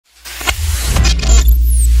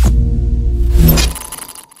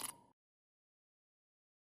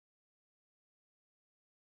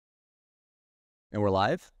And we're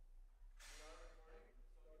live?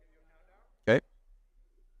 Okay.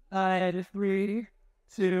 3,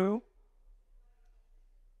 2.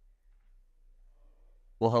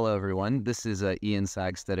 Well, hello, everyone. This is Ian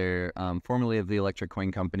Sagstetter, formerly of the Electric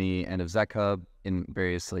Coin Company and of ZecHub, in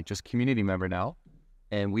various, just community member now.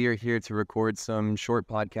 And we are here to record some short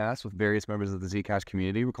podcasts with various members of the Zcash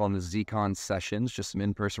community. We're calling this Zcon sessions, just some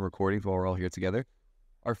in-person recordings while we're all here together.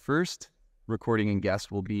 Our first recording and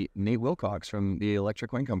guest will be Nate Wilcox from the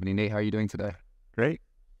Electric Coin Company. Nate, how are you doing today? Great.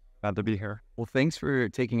 Glad to be here. Well, thanks for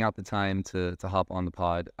taking out the time to hop on the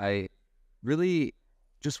pod. I really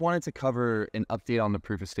just wanted to cover an update on the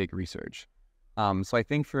proof of stake research. So I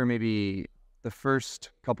think for maybe the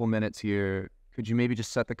first couple minutes here, could you maybe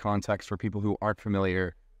just set the context for people who aren't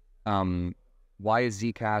familiar? Why is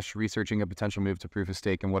Zcash researching a potential move to proof of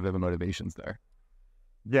stake, and what are the motivations there?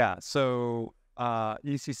 Yeah. So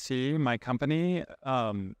ECC, my company,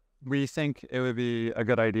 we think it would be a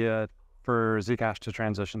good idea for Zcash to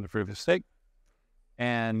transition to proof of stake.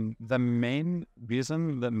 And the main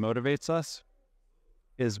reason that motivates us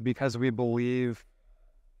is because we believe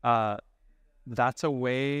that's a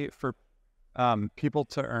way for people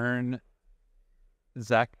to earn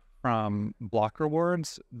Zec from block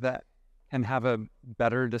rewards that can have a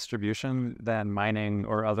better distribution than mining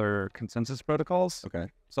or other consensus protocols. Okay.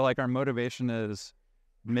 So our motivation is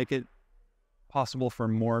make it possible for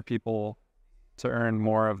more people to earn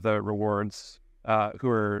more of the rewards who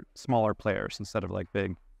are smaller players instead of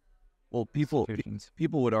big. Well, people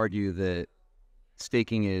would argue that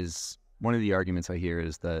staking is, one of the arguments I hear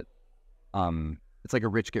is that it's like a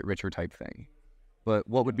rich get richer type thing. But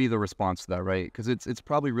what would be the response to that, right? Because it's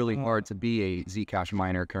probably really hard to be a Zcash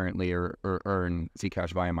miner currently or earn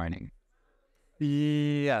Zcash via mining.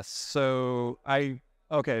 Yes. So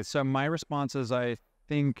my response is I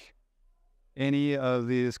think any of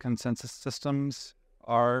these consensus systems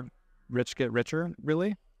are rich get richer,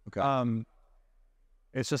 really. Okay.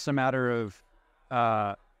 It's just a matter of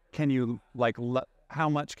can you how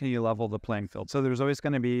much can you level the playing field? So there's always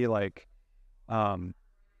going to be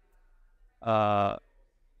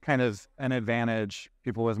kind of an advantage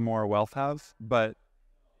people with more wealth have, but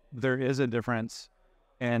there is a difference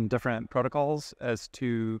in different protocols as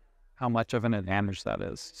to how much of an advantage that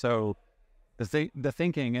is. So the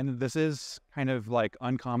thinking, and this is kind of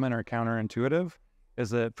uncommon or counterintuitive, is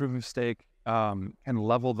that proof of stake can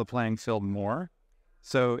level the playing field more.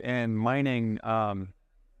 So in mining,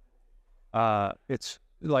 it's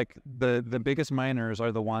the biggest miners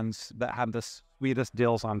are the ones that have the sweetest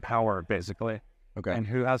deals on power, basically. Okay. And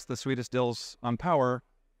who has the sweetest deals on power?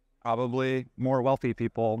 Probably more wealthy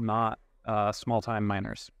people, not small-time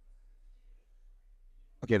miners.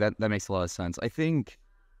 Okay, that makes a lot of sense. I think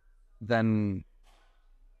then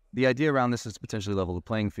the idea around this is to potentially level the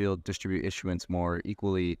playing field, distribute issuance more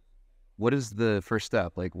equally. What is the first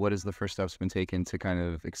step? What is the first steps been taken to kind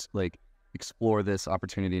of explore this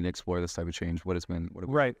opportunity and explore this type of change?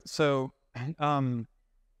 Right. So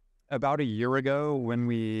about a year ago, when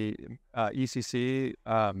we ECC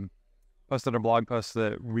posted a blog post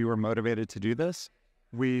that we were motivated to do this,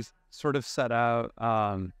 we sort of set out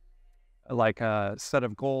a set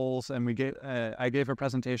of goals, and I gave a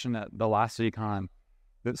presentation at the last Zcon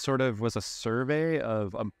that sort of was a survey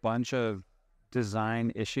of a bunch of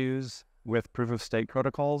design issues with proof of stake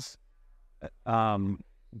protocols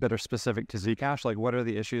that are specific to Zcash. What are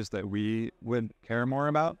the issues that we would care more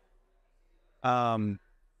about? And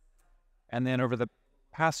then over the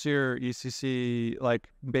past year, ECC,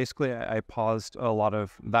 basically I paused a lot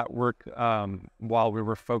of that work while we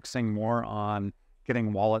were focusing more on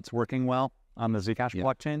getting wallets working well on the Zcash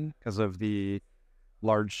blockchain because of the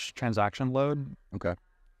large transaction load. Okay.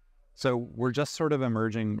 So we're just sort of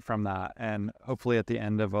emerging from that, and hopefully at the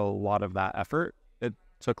end of a lot of that effort, it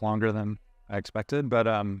took longer than I expected, but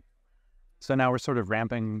so now we're sort of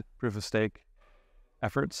ramping proof of stake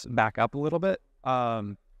efforts back up a little bit.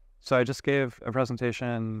 So I just gave a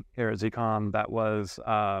presentation here at Zcon that was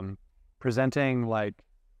presenting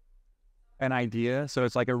an idea. So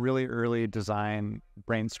it's a really early design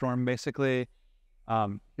brainstorm, basically.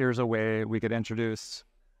 Here's a way we could introduce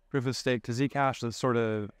proof of stake to Zcash. That's sort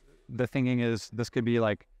of, the thinking is this could be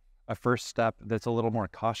a first step that's a little more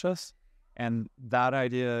cautious. And that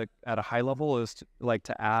idea at a high level is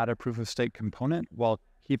to add a proof of stake component while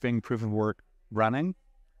keeping proof of work running.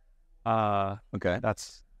 Okay.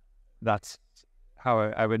 That's how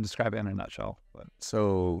I would describe it in a nutshell. But.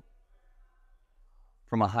 So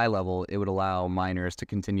from a high level, it would allow miners to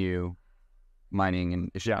continue mining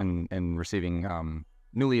and receiving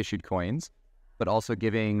newly issued coins, but also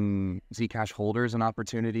giving Zcash holders an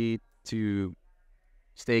opportunity to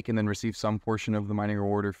stake and then receive some portion of the mining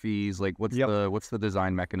reward or fees? Like, what's the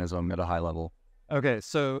design mechanism at a high level? Okay,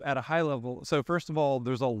 so at a high level, so first of all,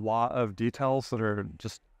 there's a lot of details that are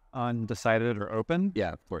just undecided or open.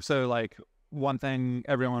 Yeah, of course. So like one thing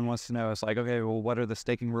everyone wants to know is like, okay, well, what are the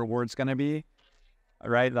staking rewards going to be?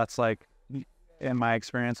 Right? That's like, in my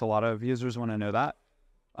experience, a lot of users want to know that.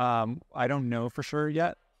 I don't know for sure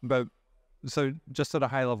yet, but so just at a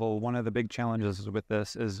high level, one of the big challenges with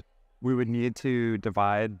this is we would need to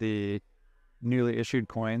divide the newly issued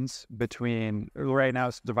coins between, right now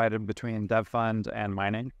it's divided between dev fund and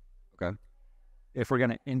mining. Okay. If we're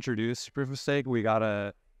going to introduce proof of stake, we got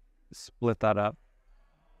to split that up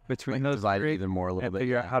between those divide it even more a little and bit.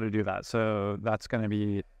 figure out how to do that. So that's going to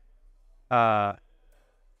be, I'm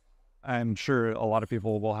sure a lot of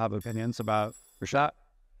people will have opinions about that.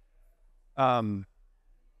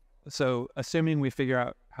 So assuming we figure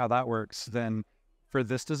out how that works, then for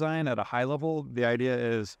this design at a high level, the idea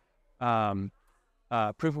is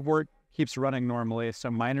proof of work keeps running normally. So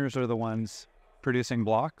miners are the ones producing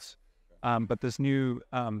blocks. But this new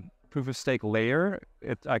proof of stake layer,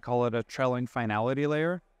 I call it a trailing finality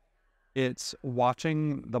layer. It's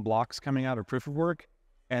watching the blocks coming out of proof of work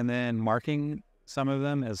and then marking some of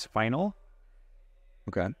them as final.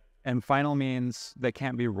 Okay. And final means they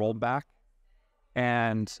can't be rolled back.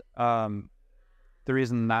 And the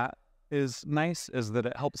reason that is nice is that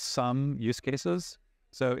it helps some use cases.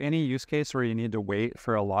 So any use case where you need to wait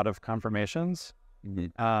for a lot of confirmations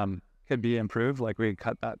could be improved. Like we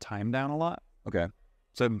cut that time down a lot. Okay.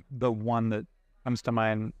 So the one that comes to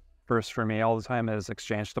mind first for me all the time is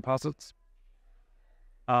exchange deposits.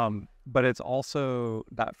 But it's also,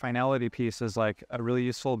 that finality piece is like a really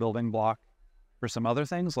useful building block for some other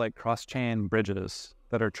things like cross-chain bridges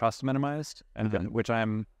that are trust minimized, and which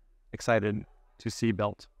I'm excited to see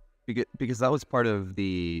built. Because that was part of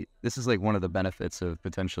this is like one of the benefits of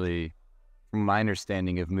potentially, from my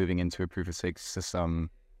understanding of moving into a proof of stake system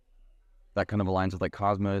that kind of aligns with like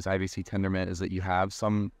Cosmos, IBC Tendermint, is that you have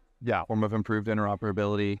some form of improved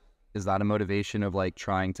interoperability. Is that a motivation of like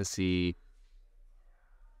trying to see,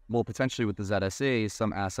 well, potentially with the ZSA,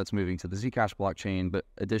 some assets moving to the Zcash blockchain, but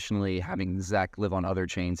additionally having Zec live on other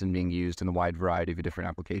chains and being used in a wide variety of different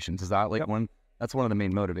applications? Is that like that's one of the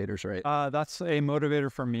main motivators, right? That's a motivator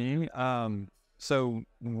for me. So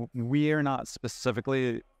we are not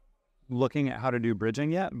specifically looking at how to do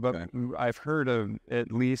bridging yet, but I've heard of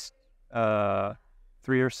at least 3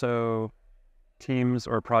 or so teams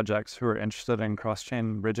or projects who are interested in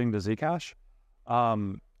cross-chain bridging to Zcash.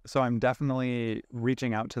 So I'm definitely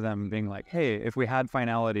reaching out to them being like, hey, if we had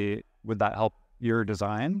finality, would that help your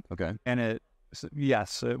design? Okay. And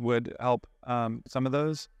yes, it would help some of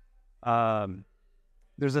those.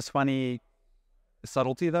 There's this funny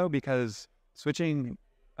subtlety though, because switching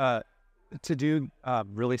to do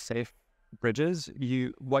really safe bridges,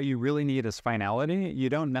 what you really need is finality. You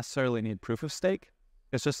don't necessarily need proof of stake.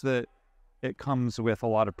 It's just that it comes with a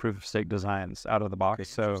lot of proof of stake designs out of the box. Okay,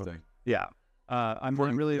 so yeah,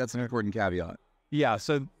 that's an important caveat. Yeah.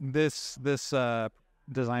 So this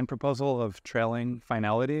design proposal of trailing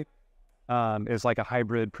finality is like a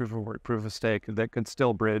hybrid proof of work, proof of stake that could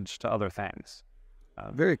still bridge to other things.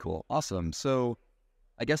 Very cool. Awesome. So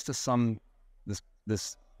I guess to sum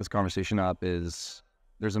this conversation up is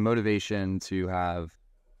there's a motivation to have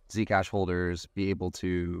Zcash holders be able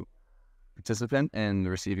to participate in the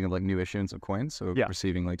receiving of like new issuance of coins. So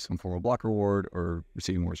receiving like some form of block reward or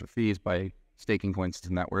receiving rewards or fees by staking coins to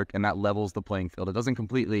the network. And that levels the playing field. It doesn't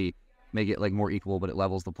completely make it like more equal, but it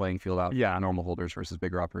levels the playing field out for normal holders versus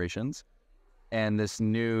bigger operations. And this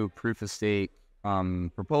new proof of stake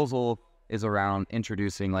proposal is around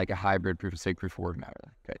introducing like a hybrid proof of stake, proof of work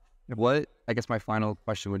matter. Okay. What, I guess my final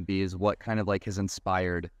question would be is what kind of like has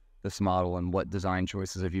inspired this model and what design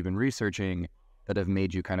choices have you been researching that have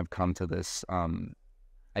made you kind of come to this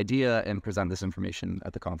idea and present this information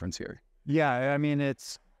at the conference here? Yeah, I mean,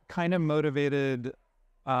 it's kind of motivated.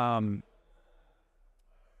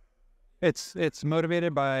 It's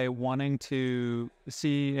motivated by wanting to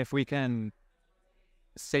see if we can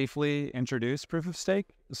safely introduce proof of stake.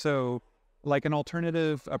 So like an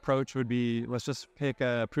alternative approach would be, let's just pick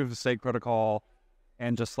a proof of stake protocol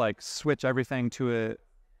and just like switch everything to it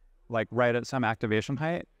like right at some activation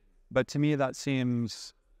height. But to me, that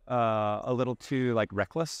seems a little too like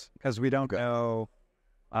reckless because we don't know.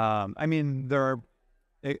 I mean, there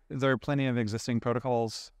are plenty of existing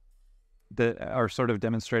protocols that are sort of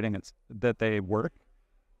demonstrating that they work,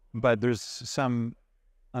 but there's some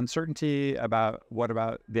uncertainty about what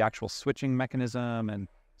about the actual switching mechanism. And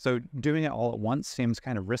so doing it all at once seems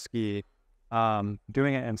kind of risky.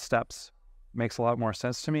 Doing it in steps makes a lot more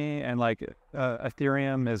sense to me. And like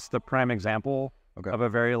Ethereum is the prime example of a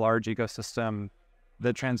very large ecosystem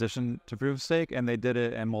that transitioned to proof of stake, and they did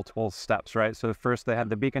it in multiple steps, right? So first they had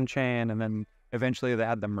the beacon chain, and then eventually they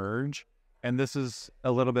had the merge. And this is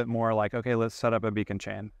a little bit more like, okay, let's set up a beacon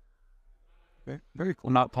chain. Very cool.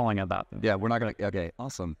 I'm not calling it that, though. Yeah, we're not going to. Okay,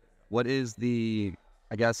 awesome. What is I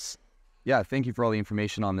guess, yeah, thank you for all the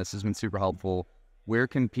information on this. It's been super helpful. Where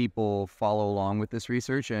can people follow along with this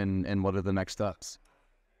research, and what are the next steps?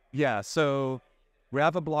 Yeah, so we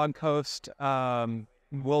have a blog post.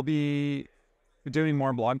 We'll be doing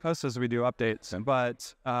more blog posts as we do updates. Okay.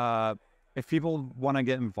 But if people want to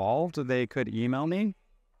get involved, they could email me.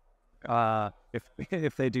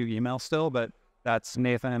 If they do email still, but that's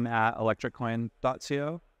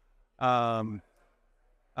nathan@electriccoin.co. And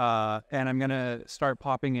I'm going to start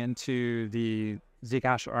popping into the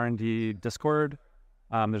Zcash R&D Discord.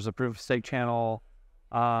 There's a proof of stake channel.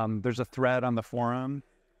 There's a thread on the forum,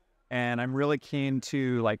 and I'm really keen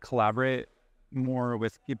to like collaborate more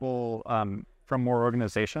with people from more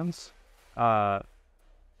organizations,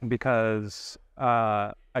 because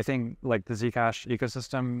I think like the Zcash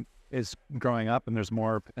ecosystem is growing up, and there's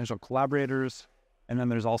more potential collaborators. And then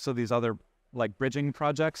there's also these other like bridging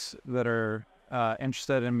projects that are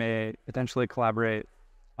interested and may potentially collaborate.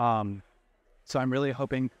 So I'm really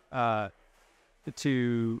hoping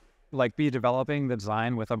to like be developing the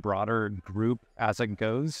design with a broader group as it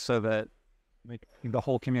goes, so that like, the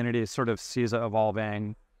whole community sort of sees it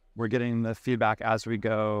evolving. We're getting the feedback as we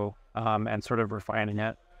go, and sort of refining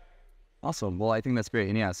it. Awesome. Well, I think that's great.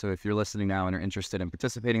 And yeah, so if you're listening now and are interested in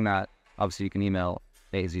participating in that, obviously you can email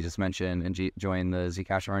Nate, as you just mentioned, and join the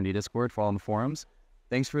Zcash R&D Discord, follow on the forums.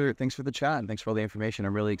 Thanks for the chat, and thanks for all the information.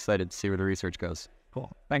 I'm really excited to see where the research goes.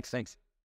 Cool. Thanks.